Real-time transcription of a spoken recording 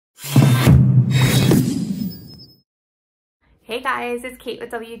Hey guys, it's Kate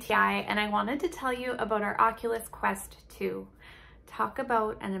with WTI, and I wanted to tell you about our Oculus Quest 2. Talk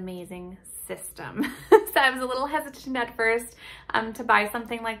about an amazing system. So I was a little hesitant at first to buy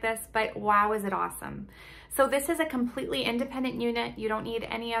something like this, but wow, is it awesome. So this is a completely independent unit. You don't need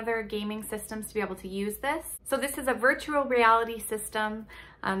any other gaming systems to be able to use this. So this is a virtual reality system.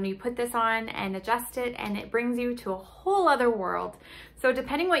 You put this on and adjust it, and it brings you to a whole other world. So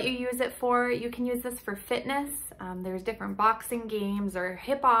depending what you use it for, you can use this for fitness. There's different boxing games or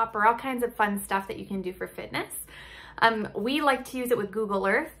hip hop or all kinds of fun stuff that you can do for fitness. We like to use it with Google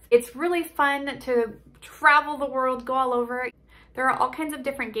Earth. It's really fun to travel the world, go all over. There are all kinds of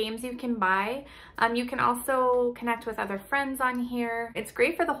different games you can buy. You can also connect with other friends on here. It's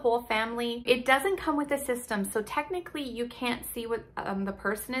great for the whole family. It doesn't come with a system, so technically you can't see what the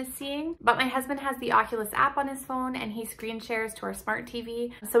person is seeing, but my husband has the Oculus app on his phone and he screen shares to our smart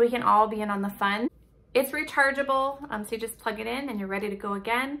TV so we can all be in on the fun. It's rechargeable, so you just plug it in and you're ready to go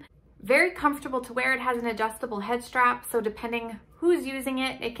again. Very comfortable to wear. It has an adjustable head strap, so depending who's using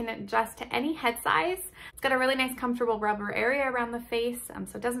it, it can adjust to any head size. It's got a really nice comfortable rubber area around the face,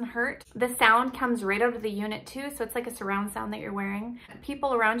 so it doesn't hurt. The sound comes right out of the unit too, so it's like a surround sound that you're wearing.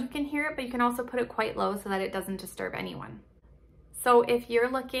 People around you can hear it, but you can also put it quite low so that it doesn't disturb anyone. So if you're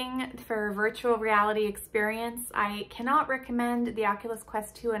looking for a virtual reality experience, I cannot recommend the Oculus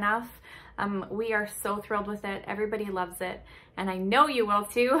Quest 2 enough. We are so thrilled with it. Everybody loves it, and I know you will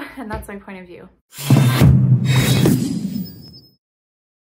too, and that's my point of view.